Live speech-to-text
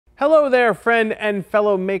Hello there, friend and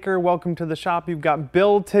fellow maker. Welcome to the shop. You've got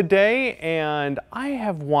Bill today, and I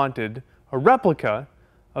have wanted a replica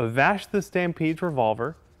of Vash the Stampede's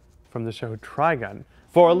revolver from the show Trigun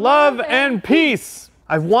for love and peace.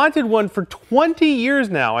 I've wanted one for 20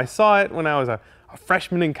 years now. I saw it when I was a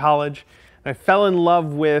freshman in college, and I fell in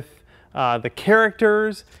love with the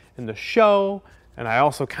characters and the show, and I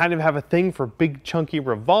also kind of have a thing for big chunky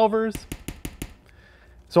revolvers.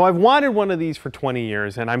 So I've wanted one of these for 20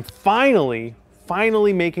 years, and I'm finally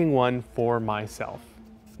making one for myself.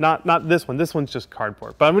 Not this one. This one's just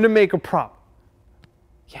cardboard, but I'm gonna make a prop.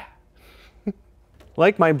 Yeah.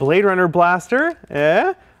 Like my Blade Runner blaster,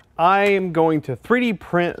 I am going to 3D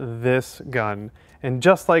print this gun. And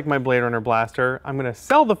just like my Blade Runner blaster, I'm gonna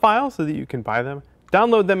sell the files so that you can buy them,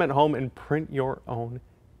 download them at home, and print your own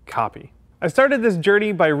copy. I started this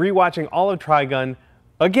journey by rewatching all of Trigun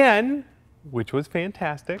again, which was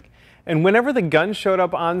fantastic. And whenever the gun showed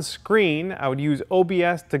up on screen, I would use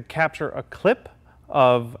OBS to capture a clip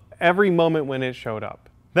of every moment when it showed up.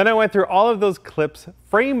 Then I went through all of those clips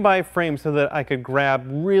frame by frame so that I could grab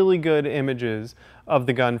really good images of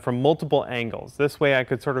the gun from multiple angles. This way I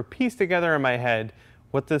could sort of piece together in my head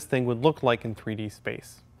what this thing would look like in 3D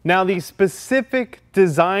space. Now, the specific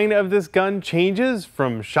design of this gun changes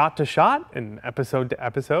from shot to shot and episode to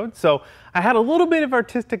episode, so I had a little bit of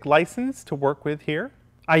artistic license to work with here.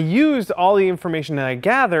 I used all the information that I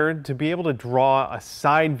gathered to be able to draw a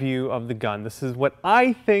side view of the gun. This is what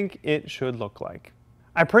I think it should look like.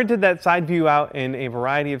 I printed that side view out in a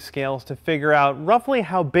variety of scales to figure out roughly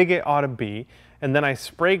how big it ought to be, and then I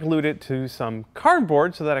spray glued it to some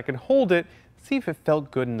cardboard so that I could hold it, see if it felt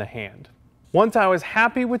good in the hand. Once I was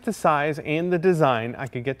happy with the size and the design, I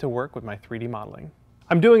could get to work with my 3D modeling.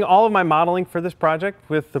 I'm doing all of my modeling for this project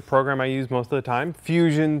with the program I use most of the time,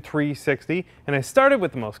 Fusion 360, and I started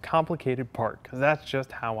with the most complicated part, because that's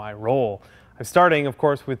just how I roll. I'm starting, of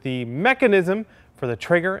course, with the mechanism for the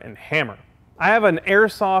trigger and hammer. I have an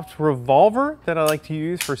airsoft revolver that I like to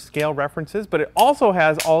use for scale references, but it also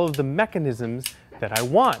has all of the mechanisms that I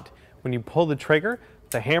want. When you pull the trigger,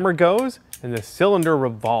 the hammer goes and the cylinder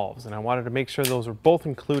revolves, and I wanted to make sure those were both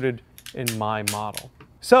included in my model.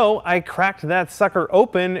 So I cracked that sucker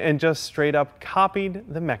open and just straight up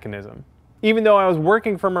copied the mechanism. Even though I was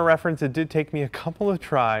working from a reference, it did take me a couple of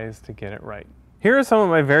tries to get it right. Here are some of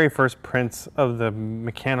my very first prints of the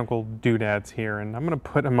mechanical doodads here, and I'm gonna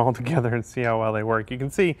put them all together and see how well they work. You can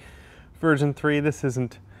see version 3, this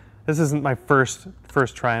isn't my first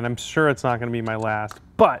try, and I'm sure it's not gonna be my last,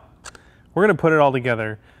 but we're gonna put it all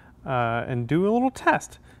together and do a little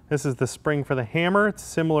test. This is the spring for the hammer. It's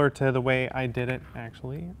similar to the way I did it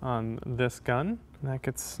actually on this gun. And that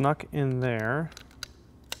gets snuck in there.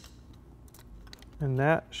 And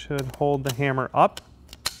that should hold the hammer up.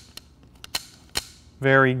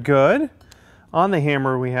 Very good. On the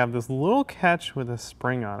hammer we have this little catch with a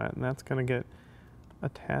spring on it, and that's gonna get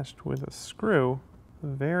attached with a screw, a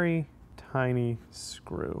very tiny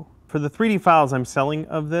screw. For the 3D files I'm selling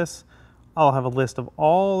of this, I'll have a list of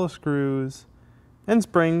all the screws and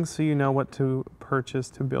springs so you know what to purchase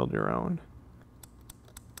to build your own.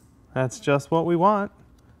 That's just what we want.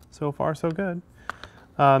 So far, so good.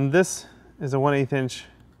 This is a 1/8 inch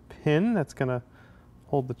pin that's gonna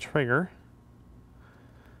hold the trigger.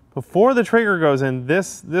 Before the trigger goes in,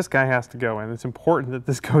 this guy has to go in. It's important that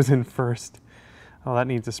this goes in first. Oh, that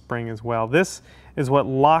needs a spring as well. This is what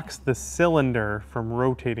locks the cylinder from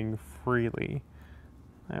rotating freely.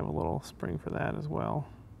 I have a little spring for that as well.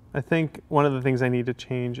 I think one of the things I need to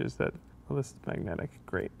change is that, oh, this is magnetic,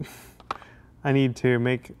 great. I need to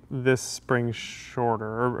make this spring shorter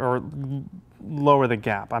or lower the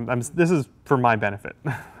gap. This is for my benefit.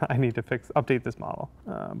 I need to update this model.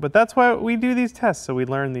 But that's why we do these tests, so we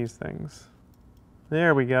learn these things.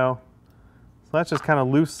 There we go. So that's just kind of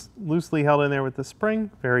loosely held in there with the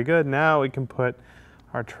spring. Very good. Now we can put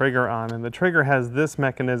our trigger on, and the trigger has this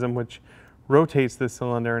mechanism which rotates the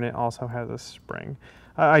cylinder, and it also has a spring.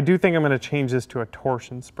 I do think I'm going to change this to a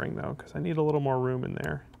torsion spring though, because I need a little more room in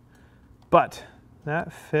there. But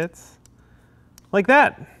that fits like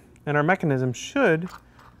that, and our mechanism should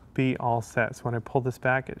be all set. So when I pull this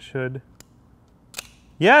back, it should,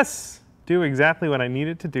 yes, do exactly what I need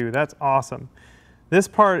it to do. That's awesome. This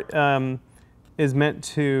part is meant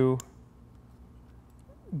to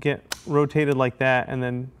get rotated like that and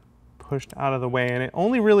then pushed out of the way, and it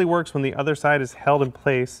only really works when the other side is held in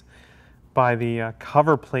place by the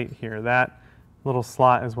cover plate here. That little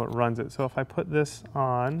slot is what runs it. So if I put this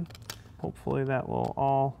on, hopefully that will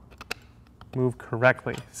all move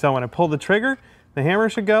correctly. So when I pull the trigger, the hammer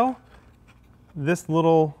should go, this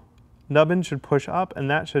little nubbin should push up, and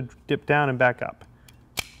that should dip down and back up.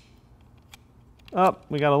 Oh,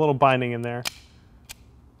 we got a little binding in there.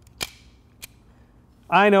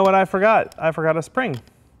 I know what I forgot. I forgot a spring.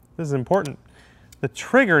 This is important. The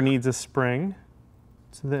trigger needs a spring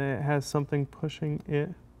so that it has something pushing it.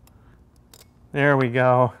 There we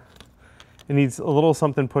go. It needs a little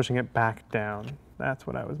something pushing it back down. That's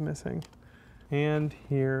what I was missing. And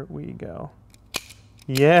here we go.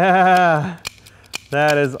 Yeah,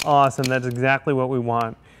 that is awesome. That's exactly what we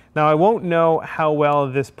want. Now I won't know how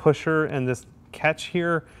well this pusher and this catch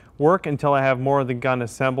here work until I have more of the gun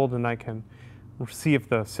assembled and I can see if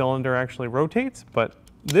the cylinder actually rotates, but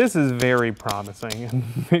this is very promising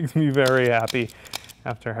and makes me very happy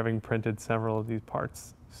after having printed several of these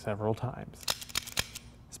parts several times.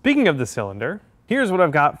 Speaking of the cylinder, here's what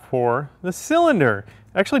I've got for the cylinder.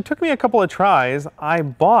 It actually took me a couple of tries. I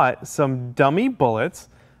bought some dummy bullets.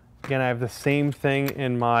 Again, I have the same thing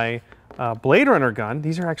in my Blade Runner gun.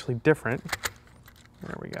 These are actually different.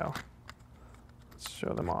 There we go. Let's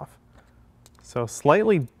show them off. So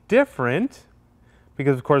slightly different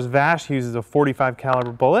because of course Vash uses a 45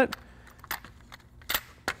 caliber bullet.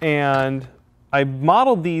 And I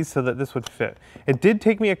modeled these so that this would fit. It did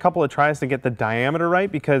take me a couple of tries to get the diameter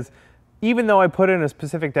right because even though I put in a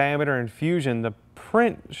specific diameter in Fusion, the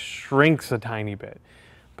print shrinks a tiny bit.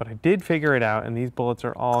 But I did figure it out, and these bullets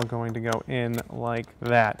are all going to go in like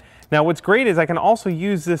that. Now what's great is I can also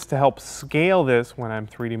use this to help scale this when I'm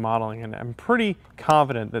 3D modeling, and I'm pretty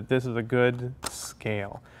confident that this is a good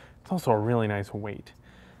scale. It's also a really nice weight.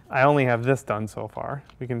 I only have this done so far.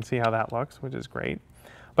 We can see how that looks, which is great.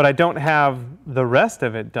 But I don't have the rest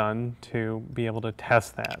of it done to be able to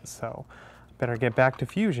test that, so I better get back to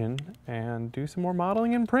Fusion and do some more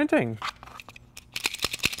modeling and printing.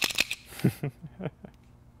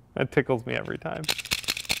 That tickles me every time.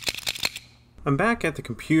 I'm back at the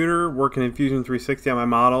computer working in Fusion 360 on my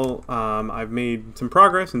model. I've made some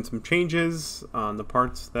progress and some changes on the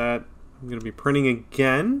parts that I'm going to be printing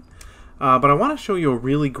again. But I want to show you a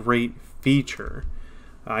really great feature.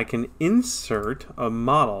 I can insert a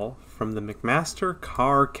model from the McMaster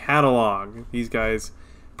Carr catalog. These guys,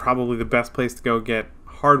 probably the best place to go get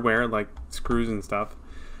hardware like screws and stuff.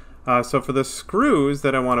 So for the screws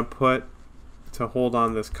that I want to put to hold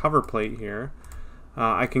on this cover plate here,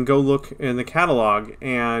 I can go look in the catalog,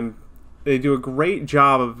 and they do a great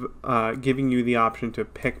job of giving you the option to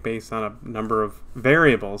pick based on a number of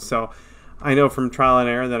variables. So I know from trial and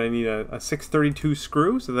error that I need a 632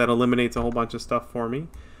 screw, so that eliminates a whole bunch of stuff for me.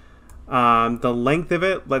 The length of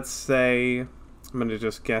it, let's say, I'm going to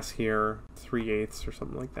just guess here, 3/8 or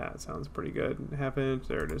something like that. Sounds pretty good. 1/2 inch,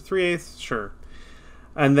 there it is, 3/8, sure.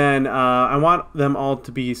 And then I want them all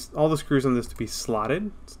to be, all the screws on this to be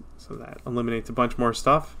slotted, so that eliminates a bunch more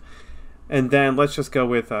stuff. And then let's just go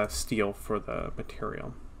with steel for the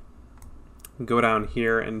material. Go down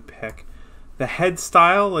here and pick the head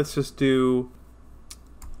style. Let's do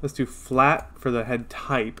flat for the head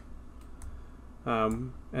type.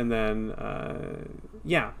 And then,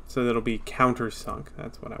 yeah, so that'll be countersunk.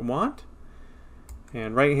 That's what I want.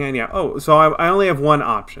 And right hand, yeah. Oh, so I only have one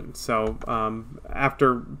option. So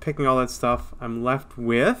after picking all that stuff, I'm left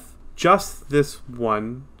with just this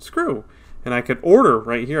one screw. And I could order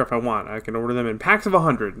right here if I want. I can order them in packs of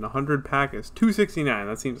 100, and a 100 pack is $269.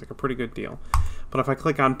 That seems like a pretty good deal. But if I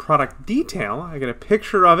click on product detail, I get a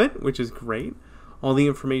picture of it, which is great. All the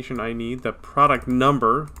information I need, the product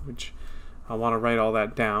number, which I want to write all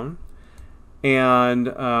that down. And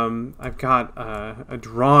I've got a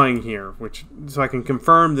drawing here, which so I can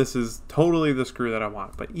confirm this is totally the screw that I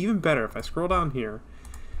want. But even better, if I scroll down here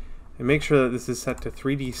and make sure that this is set to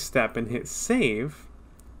 3D step and hit save,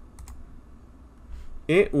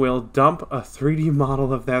 it will dump a 3D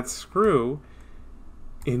model of that screw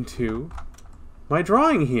into my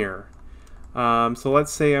drawing here. So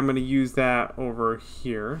let's say I'm going to use that over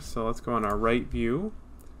here. So let's go on our right view.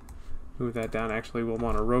 Move that down. Actually, we'll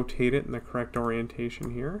want to rotate it in the correct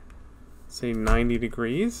orientation here. Say 90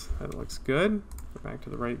 degrees. That looks good. Go back to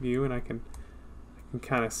the right view, and I can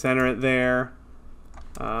kind of center it there.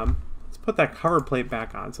 Let's put that cover plate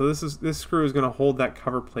back on. So this screw is going to hold that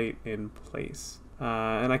cover plate in place.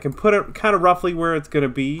 And I can put it kind of roughly where it's going to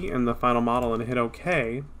be in the final model and hit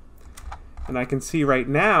OK. And I can see right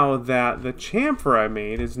now that the chamfer I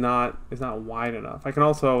made is not wide enough. I can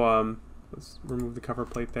also let's remove the cover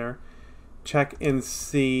plate there. Check and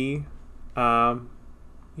see, even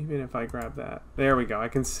if I grab that, there we go. I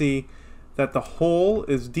can see that the hole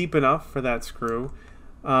is deep enough for that screw.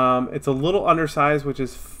 It's a little undersized, which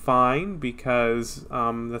is fine because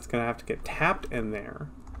that's going to have to get tapped in there.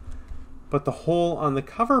 But the hole on the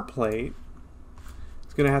cover plate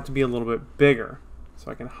is going to have to be a little bit bigger. So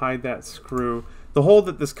I can hide that screw The hole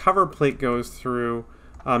that this cover plate goes through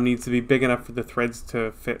needs to be big enough for the threads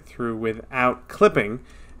to fit through without clipping,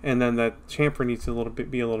 and then the chamfer needs to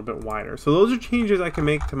be a little bit wider. So those are changes I can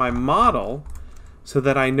make to my model so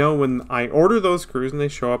that I know when I order those screws and they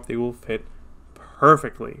show up, they will fit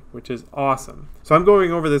perfectly, which is awesome. So I'm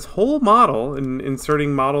going over this whole model and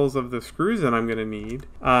inserting models of the screws that I'm going to need.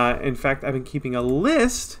 In fact, I've been keeping a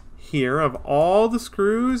list here of all the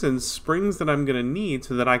screws and springs that I'm going to need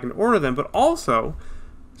so that I can order them, but also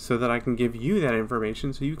so that I can give you that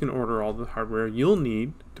information so you can order all the hardware you'll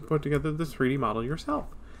need to put together the 3D model yourself.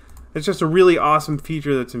 It's just a really awesome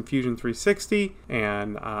feature that's in Fusion 360,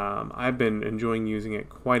 and I've been enjoying using it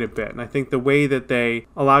quite a bit. And I think the way that they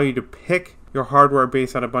allow you to pick your hardware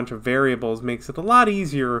based on a bunch of variables makes it a lot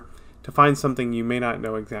easier to find something you may not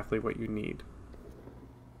know exactly what you need.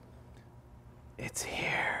 It's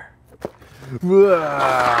here.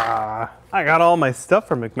 I got all my stuff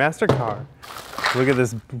from McMaster Carr. Look at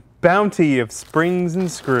this bounty of springs and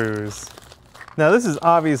screws. Now this is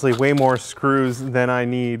obviously way more screws than I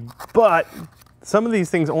need, but some of these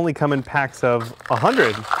things only come in packs of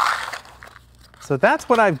 100. So that's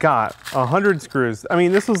what I've got, 100 screws. I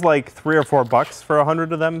mean, this was like $3 or $4 for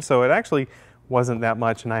 100 of them, so it actually wasn't that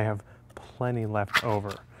much, and I have plenty left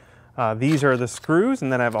over. These are the screws,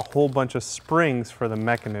 and then I have a whole bunch of springs for the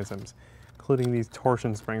mechanisms, including these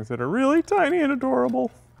torsion springs that are really tiny and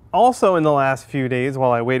adorable. Also, in the last few days,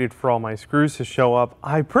 while I waited for all my screws to show up,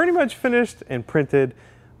 I pretty much finished and printed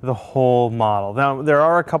the whole model. Now, there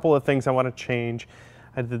are a couple of things I want to change.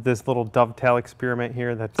 I did this little dovetail experiment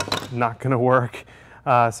here that's not going to work.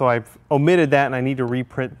 So I've omitted that, and I need to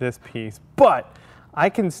reprint this piece. But I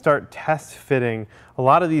can start test fitting a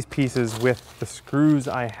lot of these pieces with the screws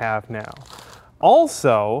I have now.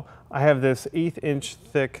 Also, I have this 1/8 inch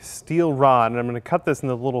thick steel rod, and I'm going to cut this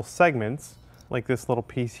into little segments, like this little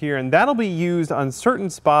piece here, and that'll be used on certain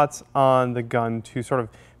spots on the gun to sort of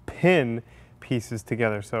pin pieces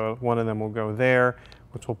together. So one of them will go there,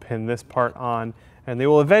 which will pin this part on, and they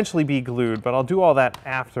will eventually be glued, but I'll do all that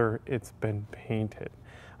after it's been painted.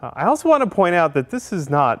 I also want to point out that this is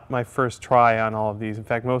not my first try on all of these. In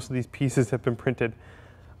fact, most of these pieces have been printed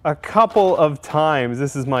a couple of times.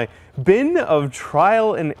 This is my bin of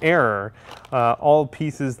trial and error. All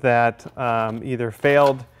pieces that either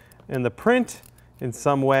failed in the print in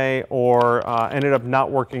some way or ended up not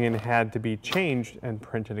working and had to be changed and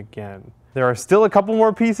printed again. There are still a couple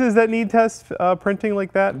more pieces that need test printing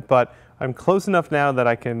like that, but I'm close enough now that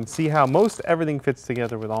I can see how most everything fits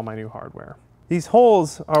together with all my new hardware. These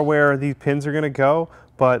holes are where these pins are going to go,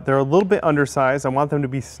 but they're a little bit undersized. I want them to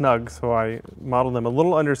be snug, so I modeled them a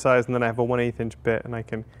little undersized, and then I have a 1/8 inch bit, and I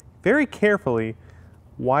can very carefully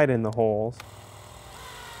widen the holes.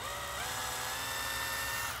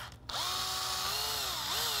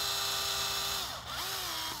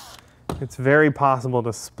 It's very possible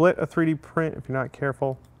to split a 3D print if you're not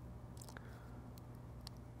careful.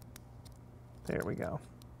 There we go.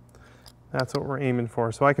 That's what we're aiming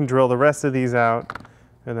for. So I can drill the rest of these out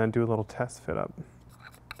and then do a little test fit up.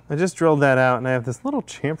 I just drilled that out, and I have this little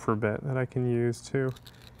chamfer bit that I can use to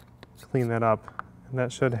clean that up. And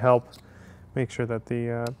that should help make sure that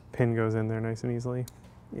the pin goes in there nice and easily.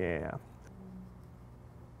 Yeah.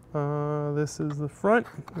 This is the front.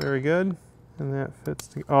 Very good. And that fits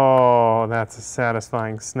together. Oh, that's a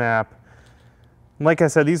satisfying snap. Like I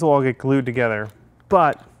said, these will all get glued together,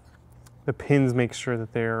 but the pins make sure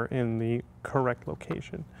that they're in the correct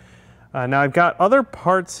location. Now I've got other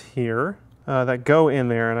parts here that go in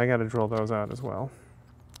there, and I got to drill those out as well.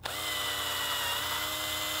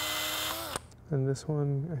 And this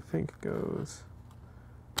one, I think, goes...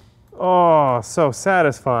 Oh, so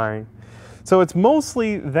satisfying. So it's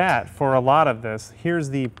mostly that for a lot of this. Here's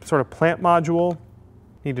the sort of plant module.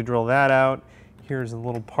 Need to drill that out. Here's the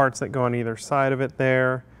little parts that go on either side of it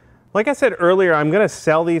there. Like I said earlier, I'm going to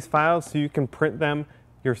sell these files so you can print them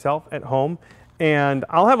yourself at home. And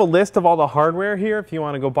I'll have a list of all the hardware here if you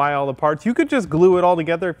want to go buy all the parts. You could just glue it all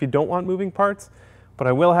together if you don't want moving parts. But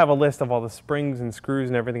I will have a list of all the springs and screws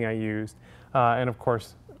and everything I used. And of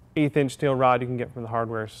course, 1/8 inch steel rod you can get from the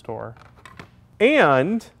hardware store.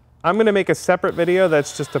 And I'm going to make a separate video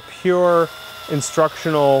that's just a pure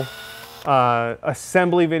instructional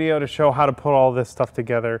assembly video to show how to put all this stuff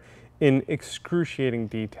together in excruciating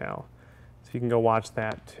detail. So you can go watch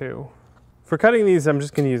that too. For cutting these, I'm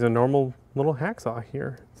just going to use a normal little hacksaw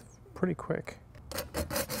here. It's pretty quick.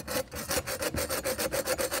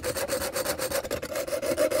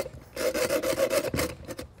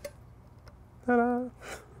 Ta-da!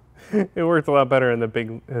 It worked a lot better in the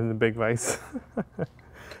big vise.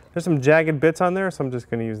 There's some jagged bits on there, so I'm just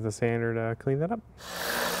going to use the sander to clean that up.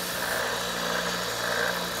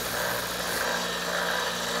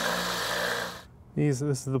 This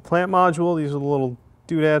is the plant module. These are the little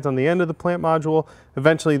doodads on the end of the plant module.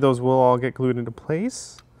 Eventually those will all get glued into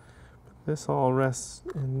place. This all rests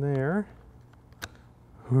in there.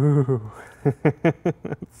 Ooh.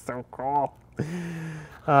 That's so cool.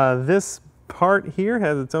 This part here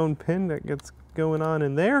has its own pin that gets going on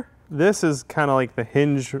in there. This is kind of like the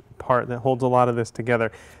hinge part that holds a lot of this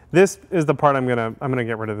together. This is the part I'm gonna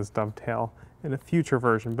get rid of this dovetail in a future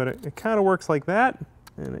version, but it kind of works like that,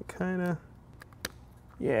 and it kind of,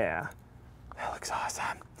 yeah, that looks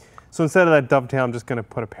awesome. So instead of that dovetail, I'm just gonna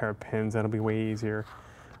put a pair of pins. That'll be way easier.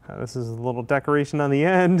 This is a little decoration on the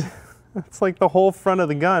end. It's like the whole front of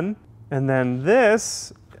the gun. And then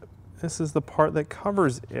this is the part that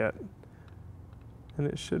covers it. And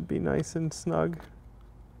it should be nice and snug.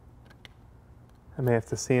 I may have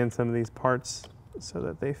to sand some of these parts so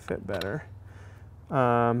that they fit better.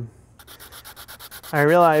 I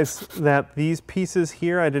realize that these pieces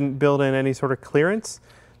here, I didn't build in any sort of clearance,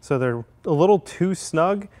 so they're a little too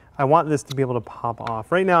snug. I want this to be able to pop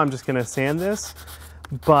off. Right now I'm just gonna sand this,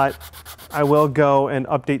 but I will go and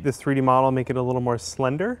update this 3D model, make it a little more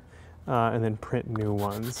slender, and then print new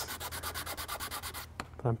ones.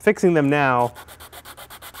 But I'm fixing them now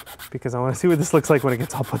because I want to see what this looks like when it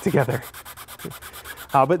gets all put together.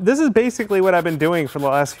 But this is basically what I've been doing for the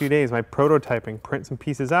last few days, my prototyping. Print some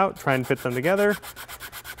pieces out, try and fit them together,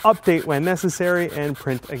 update when necessary, and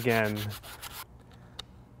print again.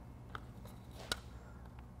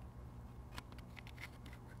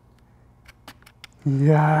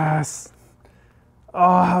 Yes.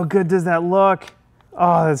 Oh, how good does that look?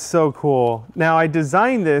 Oh, that's so cool. Now I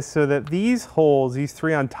designed this so that these holes, these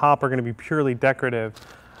three on top, are going to be purely decorative.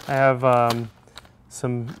 I have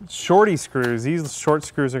some shorty screws. These short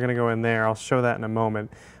screws are going to go in there. I'll show that in a moment.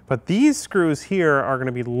 But these screws here are going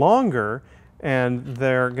to be longer, and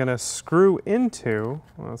they're going to screw into,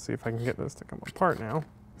 well, let's see if I can get this to come apart now.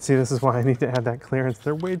 See, this is why I need to add that clearance.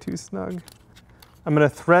 They're way too snug. I'm going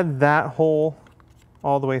to thread that hole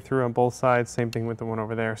all the way through on both sides, same thing with the one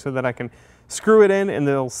over there, so that I can screw it in and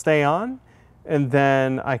it'll stay on, and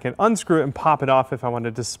then I can unscrew it and pop it off if I want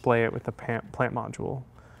to display it with the plant module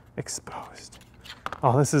exposed.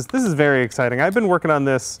 Oh, this is very exciting. I've been working on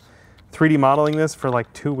this, 3D modeling this for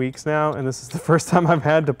like 2 weeks now, and this is the first time I've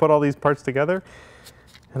had to put all these parts together,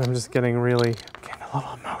 and I'm just getting a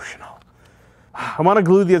little emotional. I want to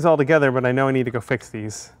glue these all together, but I know I need to go fix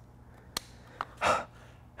these.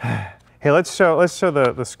 Hey, let's show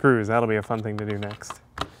the screws. That'll be a fun thing to do next.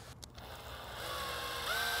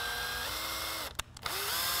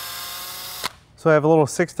 So I have a little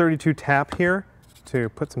 632 tap here to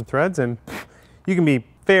put some threads in. You can be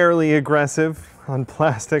fairly aggressive on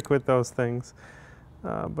plastic with those things,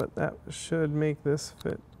 but that should make this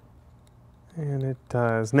fit, and it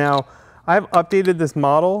does. Now, I've updated this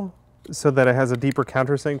model so that it has a deeper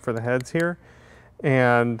countersink for the heads here,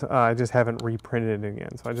 and I just haven't reprinted it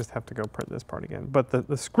again, so I just have to go print this part again. But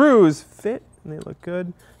the screws fit, and they look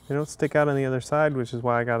good. They don't stick out on the other side, which is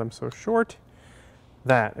why I got them so short.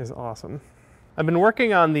 That is awesome. I've been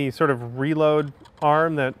working on the sort of reload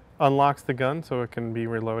arm that unlocks the gun so it can be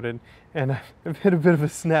reloaded, and I've hit a bit of a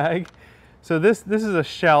snag. So this is a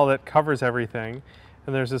shell that covers everything,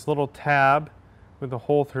 and there's this little tab with a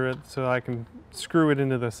hole through it so I can screw it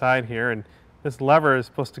into the side here, and this lever is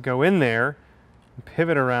supposed to go in there and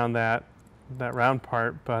pivot around that round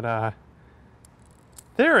part, but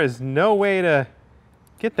there is no way to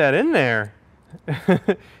get that in there.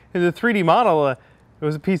 In the 3D model, it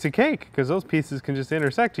was a piece of cake because those pieces can just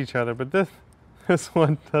intersect each other, but this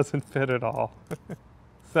one doesn't fit at all.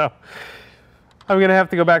 So I'm gonna have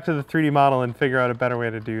to go back to the 3D model and figure out a better way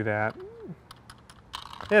to do that.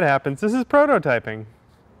 It happens. This is prototyping.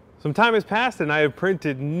 Some time has passed and I have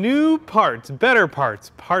printed new parts, better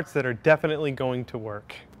parts, parts that are definitely going to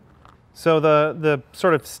work. So the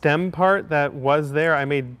sort of stem part that was there, I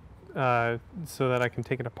made so that I can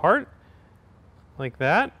take it apart like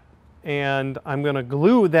that, and I'm gonna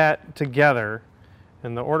glue that together.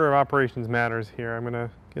 And the order of operations matters here. I'm gonna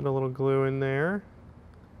get a little glue in there.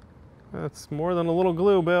 That's more than a little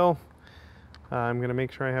glue, Bill. I'm gonna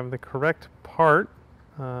make sure I have the correct part.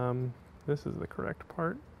 This is the correct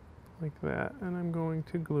part, like that, and I'm going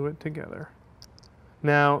to glue it together.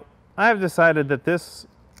 Now, I've decided that this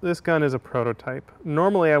gun is a prototype.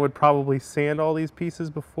 Normally, I would probably sand all these pieces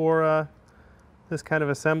before this kind of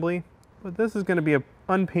assembly, but this is gonna be an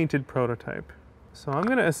unpainted prototype. So I'm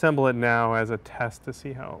going to assemble it now as a test to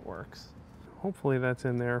see how it works. Hopefully that's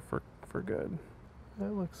in there for good.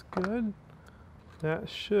 That looks good. That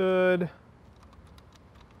should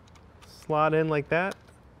slot in like that.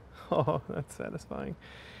 Oh, that's satisfying.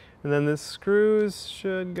 And then the screws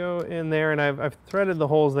should go in there, and I've threaded the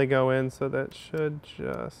holes they go in, so that should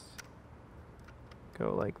just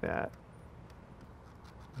go like that.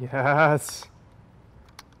 Yes.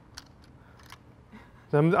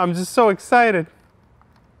 I'm just so excited.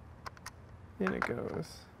 In it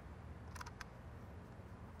goes.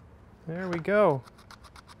 There we go.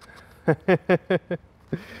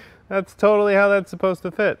 That's totally how that's supposed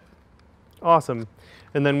to fit. Awesome.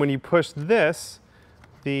 And then when you push this,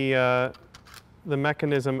 the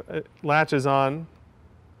mechanism latches on,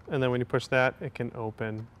 and then when you push that, it can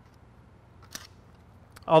open.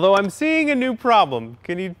 Although I'm seeing a new problem.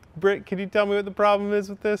 Can you tell me what the problem is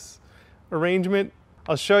with this arrangement?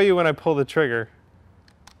 I'll show you when I pull the trigger.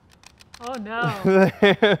 Oh no.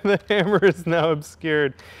 The hammer is now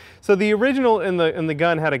obscured. So the original in the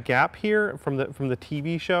gun had a gap here from the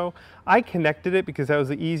TV show. I connected it because that was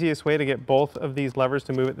the easiest way to get both of these levers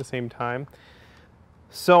to move at the same time.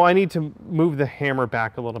 So I need to move the hammer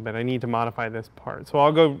back a little bit. I need to modify this part. So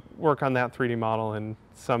I'll go work on that 3D model, and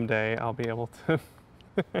someday I'll be able to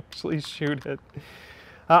actually shoot it.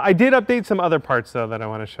 I did update some other parts though that I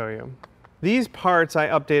want to show you. These parts I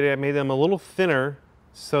updated. I made them a little thinner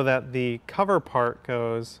so that the cover part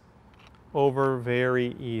goes over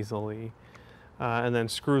very easily. And then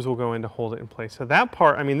screws will go in to hold it in place. So that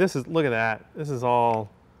part, I mean, look at that. This is all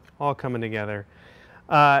coming together.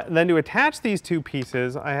 Then to attach these two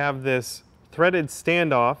pieces, I have this threaded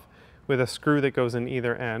standoff with a screw that goes in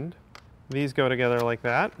either end. These go together like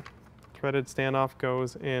that. Threaded standoff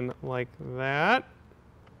goes in like that.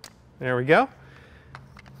 There we go.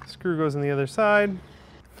 Screw goes on the other side.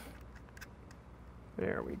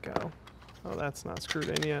 There we go. Oh, that's not screwed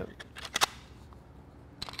in yet.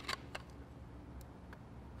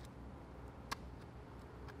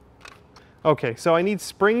 Okay, so I need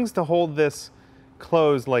springs to hold this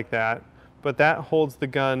closed like that, but that holds the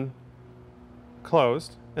gun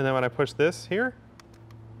closed. And then when I push this here,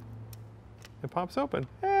 it pops open.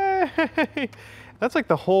 Hey! That's like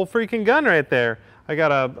the whole freaking gun right there. I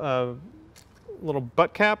got a little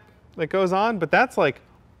butt cap that goes on, but that's like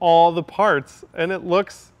all the parts, and it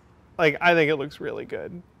looks like, I think it looks really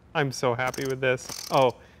good. I'm so happy with this.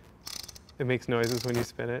 Oh, it makes noises when you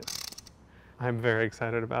spin it. I'm very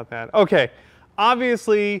excited about that. Okay,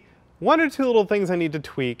 obviously, one or two little things I need to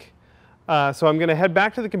tweak. So I'm gonna head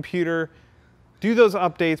back to the computer, do those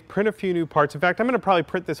updates, print a few new parts. In fact, I'm gonna probably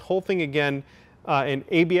print this whole thing again in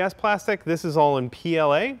ABS plastic. This is all in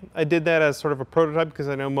PLA. I did that as sort of a prototype because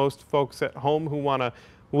I know most folks at home who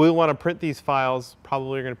will wanna print these files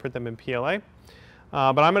probably are gonna print them in PLA.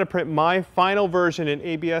 But I'm gonna print my final version in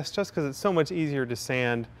ABS just because it's so much easier to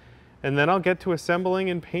sand. And then I'll get to assembling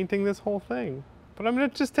and painting this whole thing. But I'm gonna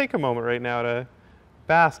just take a moment right now to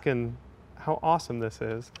bask in how awesome this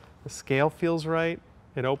is. The scale feels right,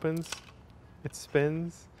 it opens, it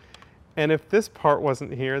spins. And if this part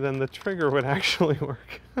wasn't here, then the trigger would actually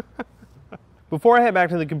work. Before I head back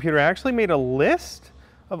to the computer, I actually made a list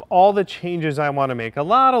of all the changes I want to make. A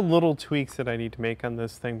lot of little tweaks that I need to make on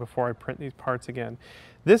this thing before I print these parts again.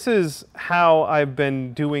 This is how I've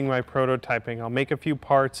been doing my prototyping. I'll make a few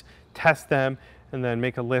parts, test them, and then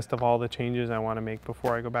make a list of all the changes I want to make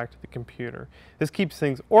before I go back to the computer. This keeps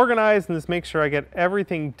things organized, and this makes sure I get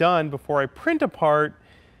everything done before I print a part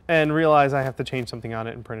and realize I have to change something on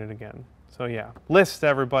it and print it again. So yeah, lists,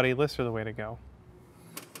 everybody. Lists are the way to go.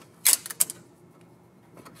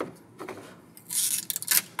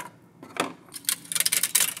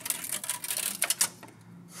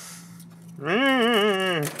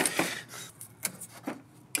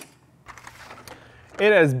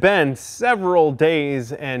 It has been several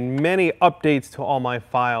days and many updates to all my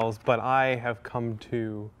files, but I have come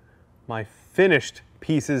to my finished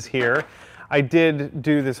pieces here. I did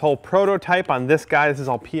do this whole prototype on this guy. This is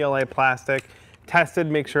all PLA plastic. Tested,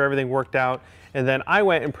 make sure everything worked out. And then I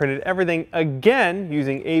went and printed everything again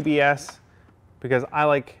using ABS because I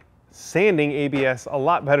like sanding ABS a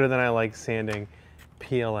lot better than I like sanding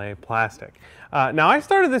PLA plastic. Now I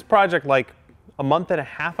started this project like a month and a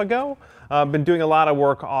half ago. I've been doing a lot of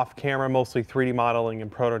work off camera, mostly 3D modeling and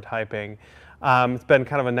prototyping. It's been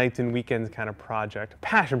kind of a nights and weekends kind of project, a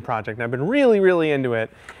passion project, and I've been really, really into it,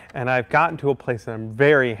 and I've gotten to a place that I'm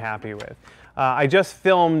very happy with. I just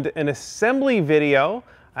filmed an assembly video.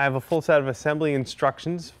 I have a full set of assembly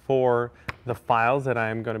instructions for the files that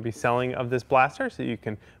I'm going to be selling of this blaster, so you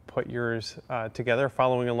can put yours together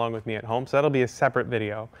following along with me at home. So that'll be a separate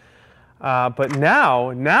video. But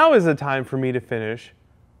now is the time for me to finish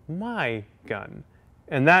my gun.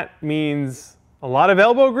 And that means a lot of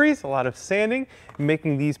elbow grease, a lot of sanding,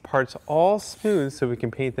 making these parts all smooth so we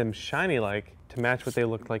can paint them shiny-like to match what they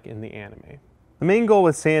look like in the anime. The main goal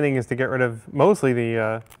with sanding is to get rid of mostly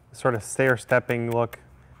the sort of stair-stepping look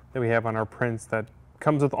that we have on our prints that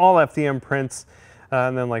comes with all FDM prints,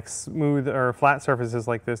 and then like smooth or flat surfaces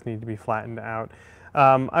like this need to be flattened out.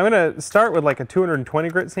 I'm going to start with like a 220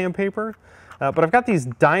 grit sandpaper, but I've got these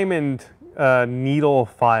diamond needle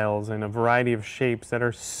files in a variety of shapes that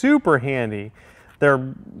are super handy.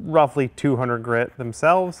 They're roughly 200 grit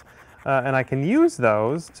themselves, and I can use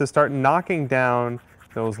those to start knocking down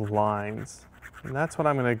those lines. And that's what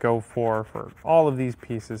I'm going to go for all of these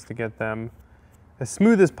pieces, to get them as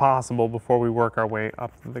smooth as possible before we work our way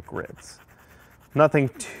up to the grits. Nothing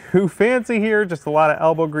too fancy here, just a lot of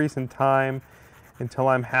elbow grease and time until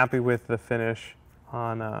I'm happy with the finish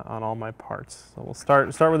on all my parts. So we'll start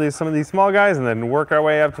with some of these small guys and then work our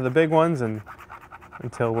way up to the big ones and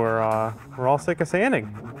until we're all sick of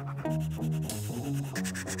sanding.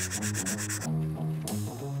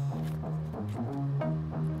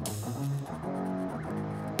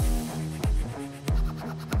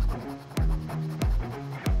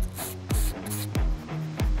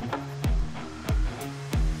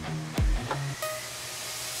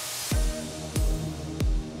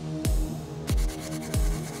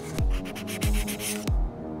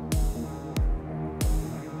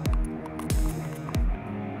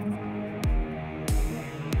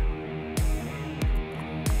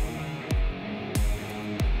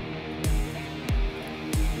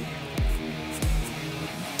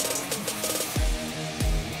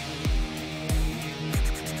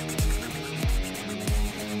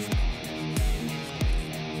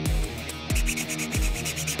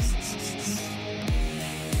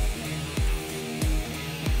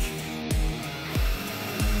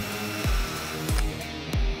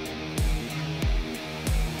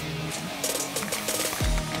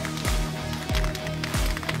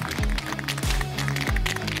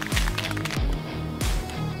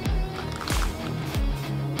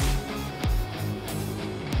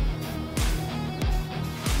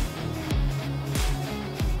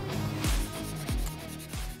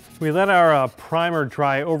 We let our primer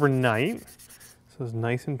dry overnight, so it's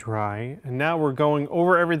nice and dry. And now we're going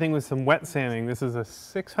over everything with some wet sanding. This is a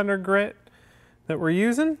 600 grit that we're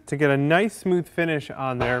using to get a nice smooth finish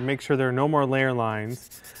on there, make sure there are no more layer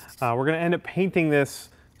lines. We're gonna end up painting this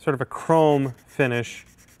sort of a chrome finish,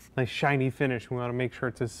 nice shiny finish. We wanna make sure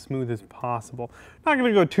it's as smooth as possible. Not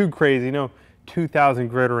gonna go too crazy, no 2000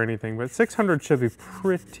 grit or anything, but 600 should be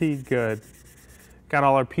pretty good. Got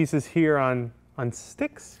all our pieces here on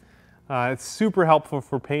sticks. It's super helpful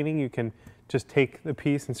for painting. You can just take the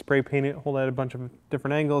piece and spray paint it, hold it at a bunch of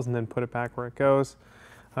different angles, and then put it back where it goes.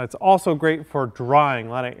 It's also great for drying, a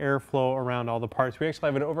lot of airflow around all the parts. We actually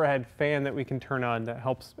have an overhead fan that we can turn on that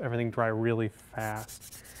helps everything dry really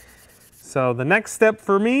fast. So the next step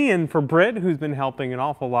for me and for Britt, who's been helping an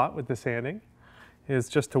awful lot with the sanding, is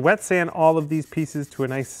just to wet sand all of these pieces to a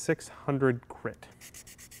nice 600 grit.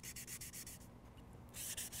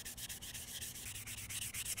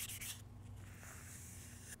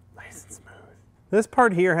 This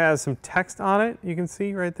part here has some text on it, you can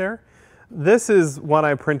see right there. This is one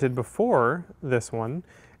I printed before this one,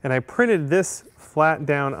 and I printed this flat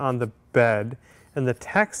down on the bed, and the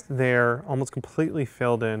text there almost completely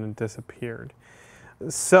filled in and disappeared.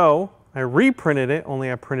 So I reprinted it,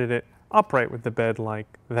 only I printed it upright with the bed like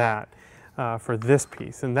that for this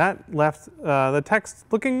piece, and that left the text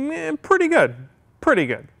looking pretty good,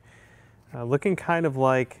 looking kind of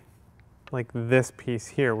like this piece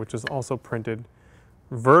here, which is also printed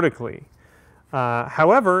vertically.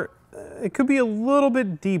 However, it could be a little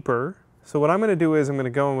bit deeper. So what I'm going to do is I'm going to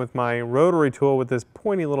go in with my rotary tool with this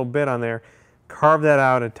pointy little bit on there, carve that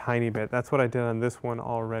out a tiny bit. That's what I did on this one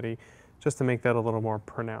already, just to make that a little more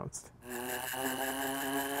pronounced.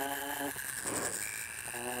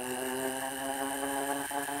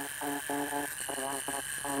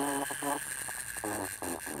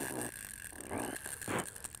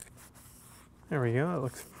 There we go, it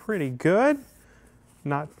looks pretty good.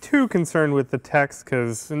 Not too concerned with the text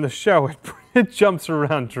because in the show it jumps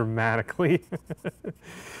around dramatically. In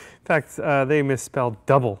fact, they misspelled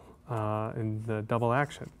double in the double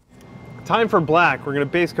action. Time for black. We're going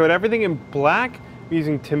to base coat everything in black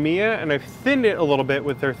using Tamiya, and I've thinned it a little bit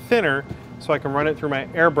with their thinner so I can run it through my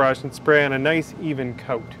airbrush and spray on a nice even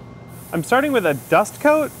coat. I'm starting with a dust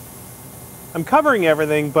coat. I'm covering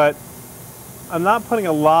everything, but I'm not putting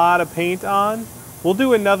a lot of paint on. We'll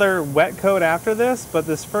do another wet coat after this, but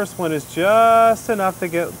this first one is just enough to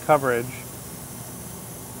get coverage.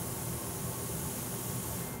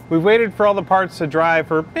 We've waited for all the parts to dry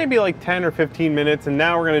for maybe like 10 or 15 minutes, and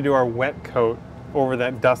now we're going to do our wet coat over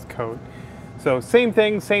that dust coat. So same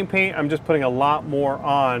thing, same paint, I'm just putting a lot more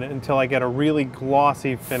on until I get a really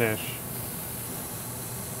glossy finish.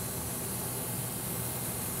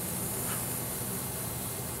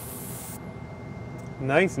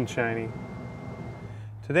 Nice and shiny.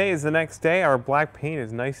 Today is the next day. Our black paint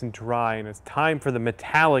is nice and dry, and it's time for the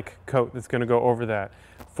metallic coat that's going to go over that.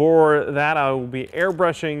 For that, I will be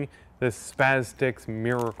airbrushing this Spazstics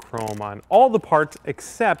mirror chrome on all the parts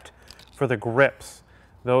except for the grips.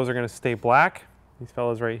 Those are going to stay black, these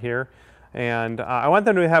fellas right here. And I want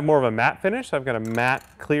them to have more of a matte finish, so I've got a matte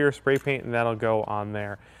clear spray paint, and that'll go on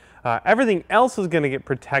there. Everything else is going to get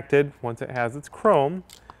protected once it has its chrome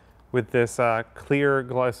with this clear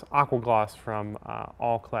gloss, aqua gloss from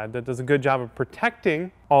Allclad that does a good job of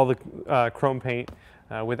protecting all the chrome paint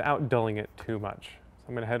without dulling it too much. So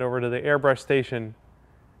I'm going to head over to the airbrush station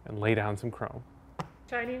and lay down some chrome.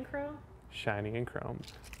 Shiny and chrome? Shiny and chrome.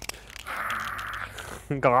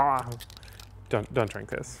 Don't drink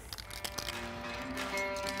this.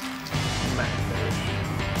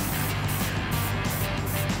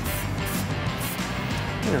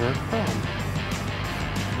 Mirror chrome.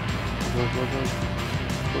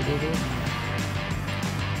 Go.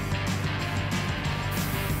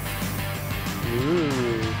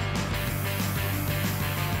 Ooh.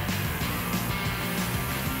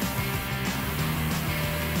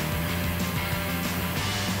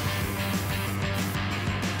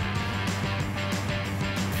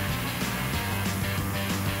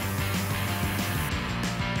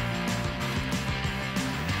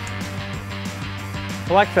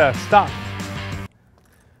 Alexa, stop.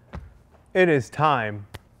 It is time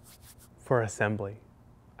for assembly.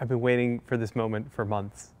 I've been waiting for this moment for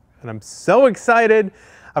months, and I'm so excited.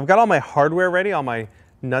 I've got all my hardware ready, all my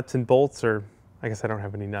nuts and bolts, or I guess I don't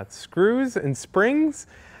have any nuts, screws and springs.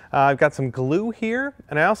 I've got some glue here,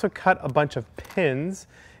 and I also cut a bunch of pins.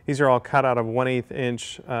 These are all cut out of 1/8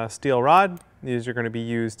 inch steel rod. These are going to be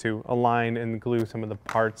used to align and glue some of the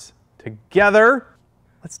parts together.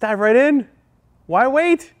 Let's dive right in. Why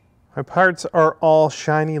wait? My parts are all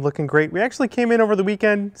shiny, looking great. We actually came in over the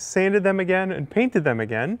weekend, sanded them again, and painted them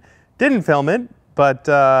again. Didn't film it, but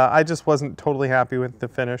I just wasn't totally happy with the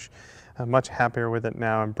finish. I'm much happier with it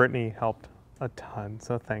now, and Brittany helped a ton,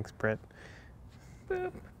 so thanks, Britt.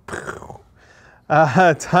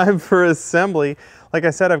 Time for assembly. Like I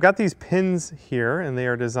said, I've got these pins here, and they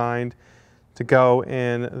are designed to go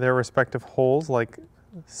in their respective holes, like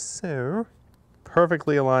so.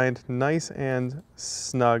 Perfectly aligned, nice and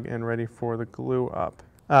snug and ready for the glue up.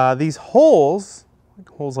 These holes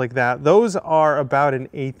like that, those are about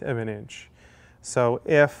 1/8 of an inch. So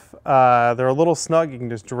if they're a little snug, you can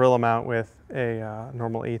just drill them out with a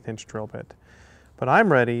normal 1/8 inch drill bit. But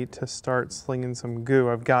I'm ready to start slinging some goo.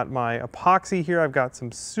 I've got my epoxy here, I've got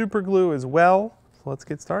some super glue as well. So let's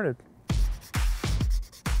get started.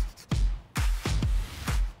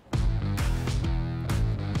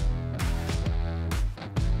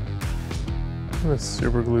 I'm gonna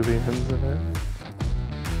super glue the ends of it.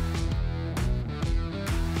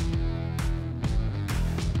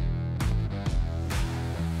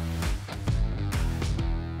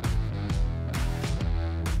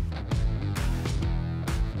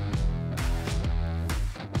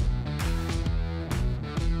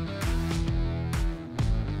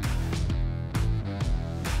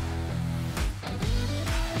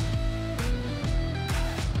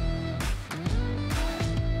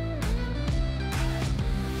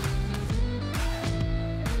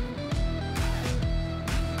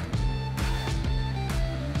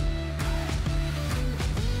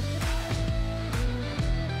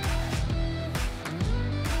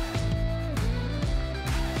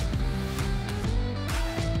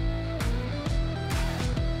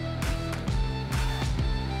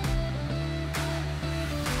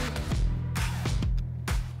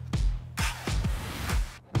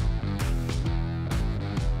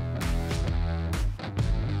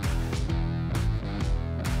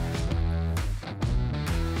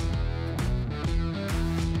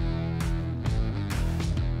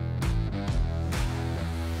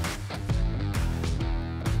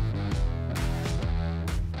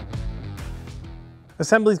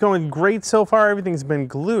 Assembly's going great so far. Everything's been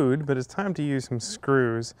glued, but it's time to use some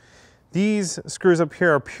screws. These screws up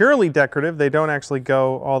here are purely decorative. They don't actually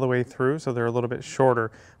go all the way through, so they're a little bit shorter.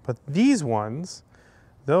 But these ones,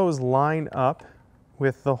 those line up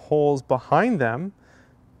with the holes behind them,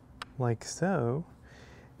 like so.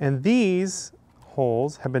 And these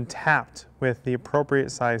holes have been tapped with the appropriate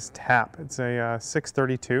size tap. It's a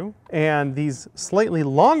 632. And these slightly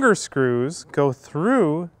longer screws go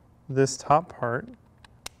through this top part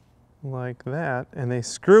like that, and they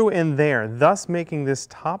screw in there, thus making this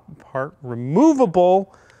top part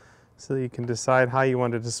removable so that you can decide how you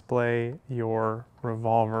want to display your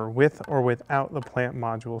revolver with or without the plant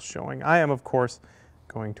module showing. I am, of course,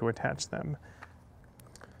 going to attach them.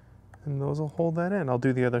 And those will hold that in. I'll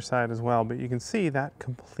do the other side as well, but you can see that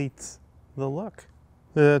completes the look.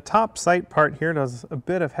 The top sight part here does a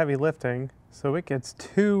bit of heavy lifting, so it gets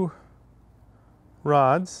 2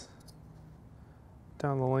 rods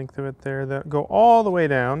down the length of it there that go all the way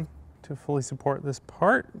down to fully support this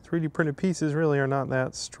part. 3D printed pieces really are not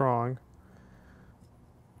that strong.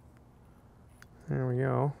 There we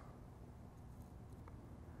go.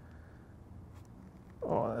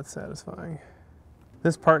 Oh, that's satisfying.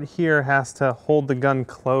 This part here has to hold the gun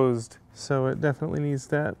closed, so it definitely needs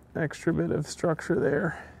that extra bit of structure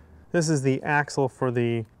there. This is the axle for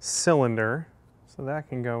the cylinder, so that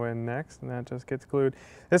can go in next, and that just gets glued.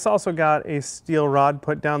 This also got a steel rod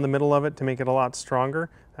put down the middle of it to make it a lot stronger.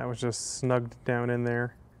 That was just snugged down in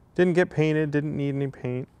there. Didn't get painted, didn't need any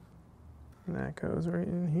paint. And that goes right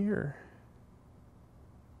in here.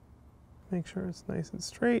 Make sure it's nice and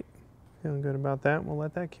straight. Feeling good about that, we'll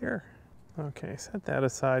let that cure. Okay, set that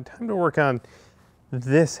aside. Time to work on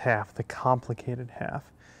this half, the complicated half.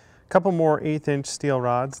 A couple more 1/8" steel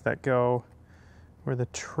rods that go where the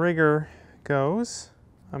trigger goes.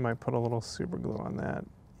 I might put a little super glue on that.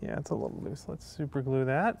 Yeah, it's a little loose. Let's super glue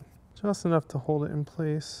that. Just enough to hold it in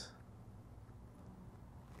place.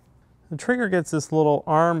 The trigger gets this little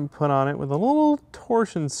arm put on it with a little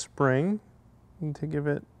torsion spring to give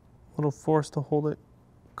it a little force to hold it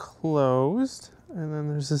closed. And then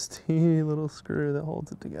there's this teeny little screw that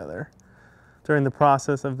holds it together. During the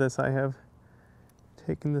process of this, I have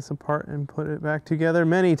taken this apart and put it back together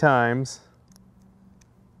many times.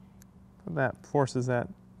 That forces that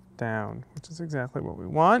down, which is exactly what we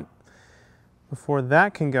want. Before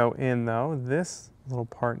that can go in though, this little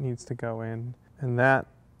part needs to go in, and that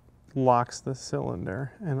locks the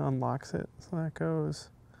cylinder and unlocks it. So that goes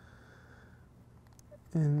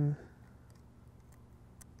in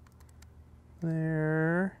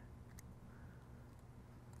there.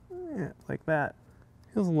 Yeah, like that.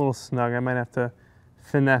 Feels a little snug. I might have to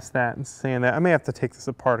finesse that and sand that. I may have to take this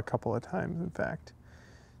apart a couple of times, in fact,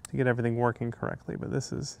 to get everything working correctly, but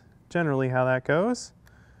this is generally how that goes.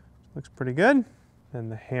 Looks pretty good. Then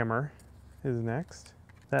the hammer is next.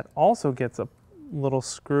 That also gets a little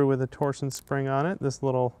screw with a torsion spring on it. This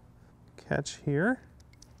little catch here.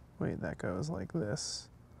 Wait, that goes like this.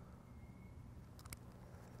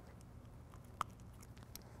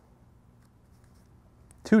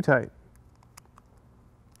 Too tight.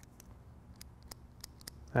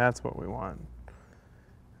 That's what we want.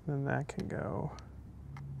 Then that can go.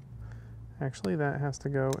 Actually, that has to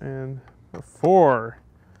go in before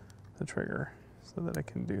the trigger so that I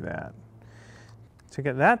can do that. To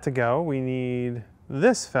get that to go, we need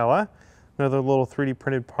this fella, another little 3D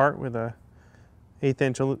printed part with a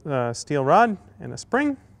 1/8" steel rod and a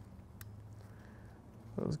spring.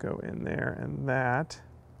 Those go in there, and that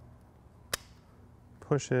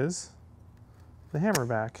pushes the hammer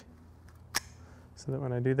back so that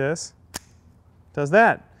when I do this, it does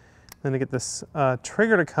that. Then to get this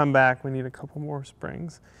trigger to come back, we need a couple more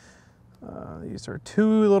springs. These are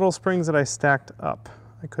 2 little springs that I stacked up.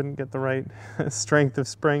 I couldn't get the right strength of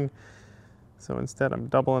spring, so instead I'm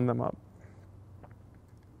doubling them up.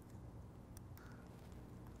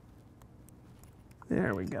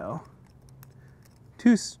 There we go.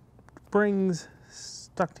 2 springs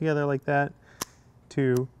stuck together like that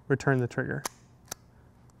to return the trigger.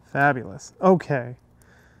 Fabulous. Okay.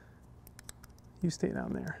 You stay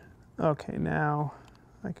down there. Okay, now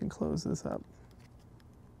I can close this up.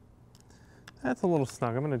 That's a little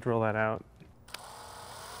snug. I'm going to drill that out.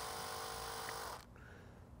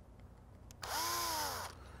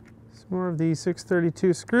 Some more of these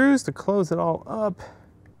 632 screws to close it all up.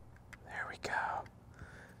 There we go.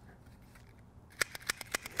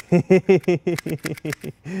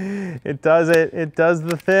 It does it. It does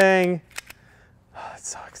the thing. Oh, it's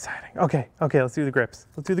so exciting. Okay, let's do the grips.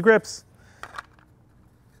 Let's do the grips.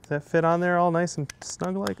 Does that fit on there all nice and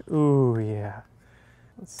snug like? Ooh, yeah.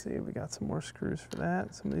 Let's see, we got some more screws for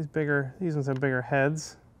that. Some of these bigger, these ones have bigger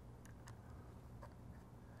heads.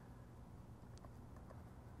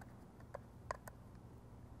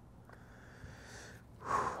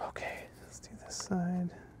 Whew, okay, let's do this side.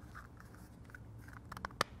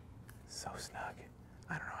 So snug.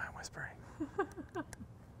 I don't know why I'm whispering.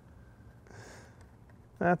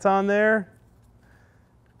 That's on there.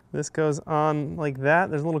 This goes on like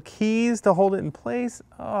that. There's little keys to hold it in place.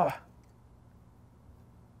 Oh.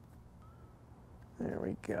 There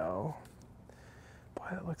we go. Boy,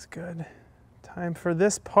 that looks good. Time for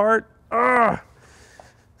this part. Ugh!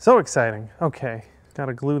 So exciting. Okay,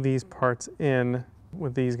 gotta glue these parts in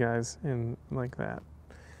with these guys in like that.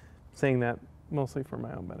 I'm saying that mostly for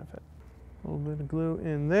my own benefit. A little bit of glue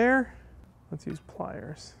in there. Let's use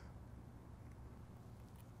pliers.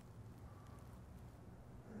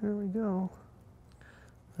 There we go.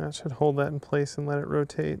 That should hold that in place and let it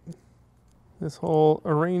rotate. This whole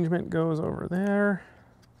arrangement goes over there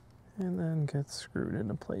and then gets screwed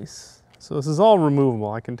into place. So this is all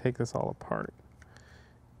removable. I can take this all apart.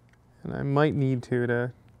 And I might need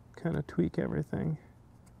to kind of tweak everything.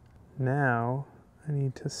 Now I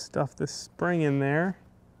need to stuff this spring in there.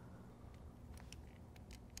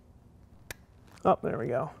 Oh, there we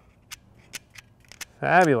go.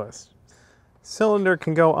 Fabulous. Cylinder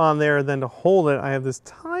can go on there, then to hold it, I have this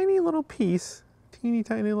tiny little piece, teeny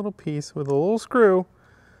tiny little piece with a little screw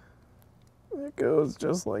that goes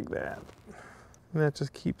just like that. And that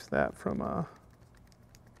just keeps that from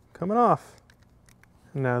coming off.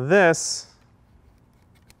 Now this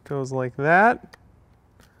goes like that.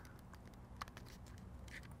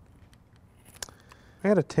 I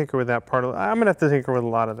gotta tinker with that part. I'm gonna have to tinker with a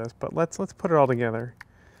lot of this, but let's put it all together.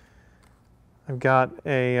 I've got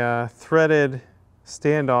a threaded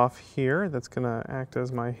standoff here that's gonna act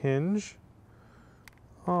as my hinge.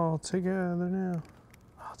 All together now.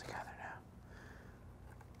 All together now.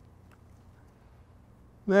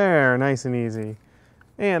 There, nice and easy.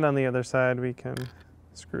 And on the other side, we can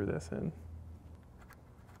screw this in.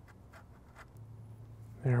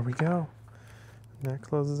 There we go. And that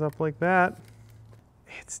closes up like that.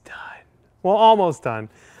 It's done. Well, almost done.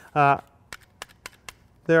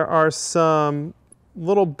 There are some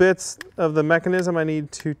little bits of the mechanism I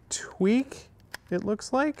need to tweak, it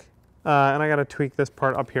looks like. And I gotta tweak this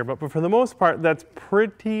part up here, but for the most part, that's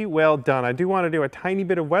pretty well done. I do wanna do a tiny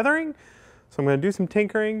bit of weathering, so I'm gonna do some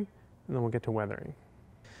tinkering, and then we'll get to weathering.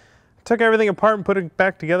 I took everything apart and put it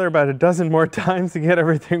back together about a dozen more times to get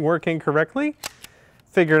everything working correctly.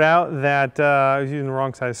 Figured out that I was using the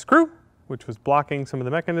wrong size screw, which was blocking some of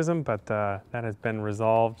the mechanism, but that has been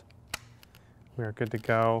resolved. We are good to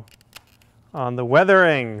go on the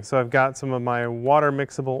weathering. So I've got some of my water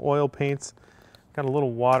mixable oil paints. Got a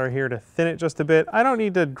little water here to thin it just a bit. I don't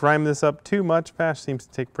need to grime this up too much. Vash seems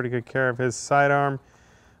to take pretty good care of his sidearm,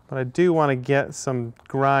 but I do want to get some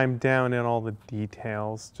grime down in all the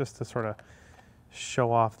details just to sort of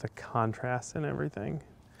show off the contrast and everything.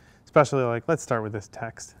 Especially like, let's start with this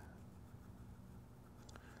text.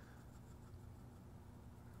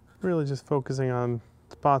 Really just focusing on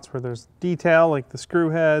spots where there's detail, like the screw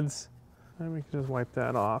heads, and we can just wipe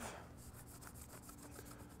that off.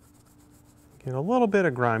 Get a little bit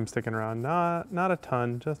of grime sticking around, not a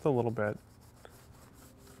ton, just a little bit.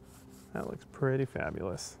 That looks pretty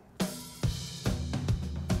fabulous.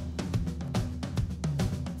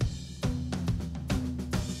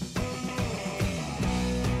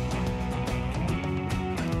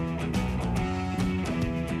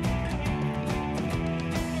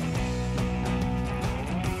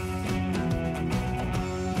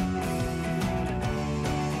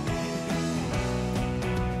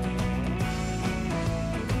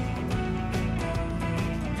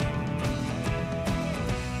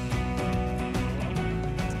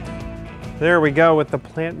 There we go with the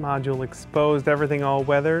plant module exposed, everything all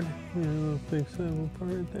weathered. Fix that little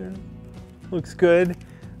part right there. Looks good.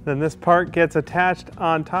 Then this part gets attached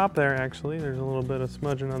on top there actually. There's a little bit of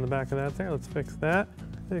smudging on the back of that there. Let's fix that,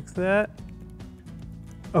 fix that.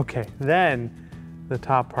 Okay, then the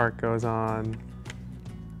top part goes on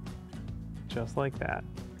just like that.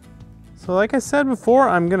 So like I said before,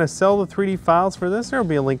 I'm gonna sell the 3D files for this. There'll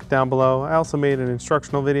be a link down below. I also made an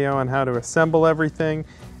instructional video on how to assemble everything.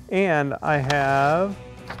 And I have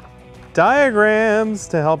diagrams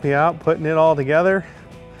to help you out putting it all together.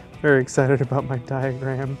 Very excited about my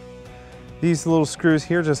diagram. These little screws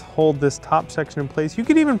here just hold this top section in place. You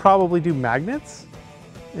could even probably do magnets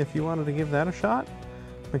if you wanted to give that a shot.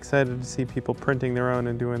 I'm excited to see people printing their own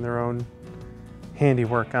and doing their own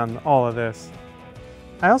handiwork on all of this.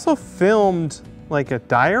 I also filmed like a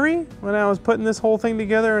diary when I was putting this whole thing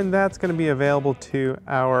together, and that's going to be available to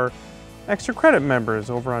our extra credit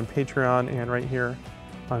members over on Patreon and right here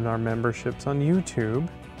on our memberships on YouTube.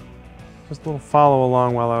 Just a little follow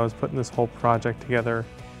along while I was putting this whole project together.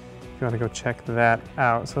 If you want to go check that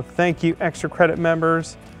out. So thank you extra credit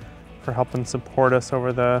members for helping support us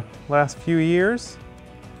over the last few years.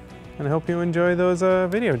 And I hope you enjoy those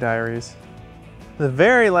video diaries. The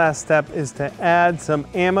very last step is to add some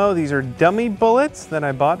ammo. These are dummy bullets that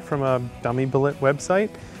I bought from a dummy bullet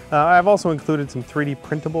website. I've also included some 3D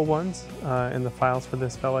printable ones in the files for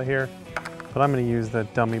this fella here. But I'm gonna use the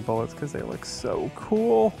dummy bullets because they look so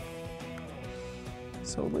cool.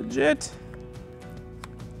 So legit.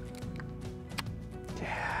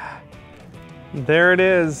 Yeah. There it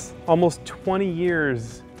is. Almost 20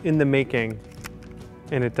 years in the making.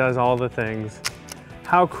 And it does all the things.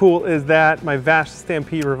 How cool is that? My Vash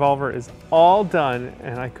Stampede revolver is all done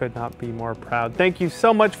and I could not be more proud. Thank you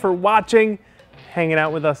so much for watching, hanging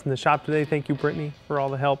out with us in the shop today. Thank you, Brittany, for all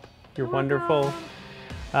the help. You're wonderful.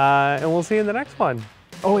 And we'll see you in the next one.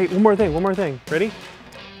 Oh wait, one more thing. Ready?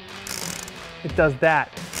 It does that.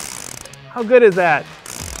 How good is that?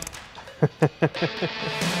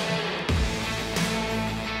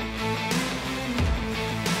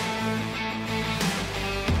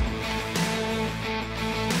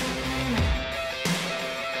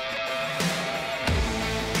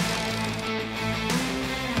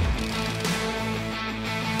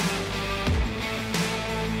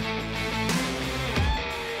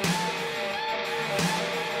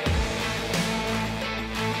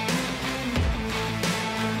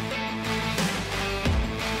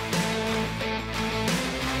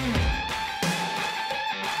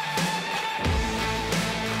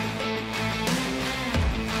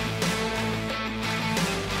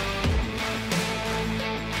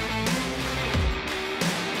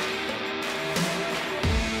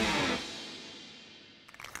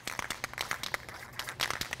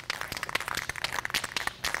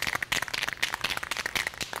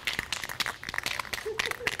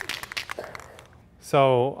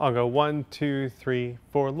 So I'll go 1, 2, 3,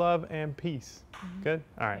 for love and peace. Good?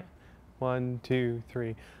 All right. 1, 2,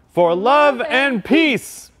 3. For love and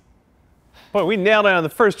peace. Boy, we nailed it on the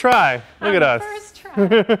first try. Look at us. First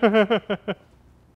try.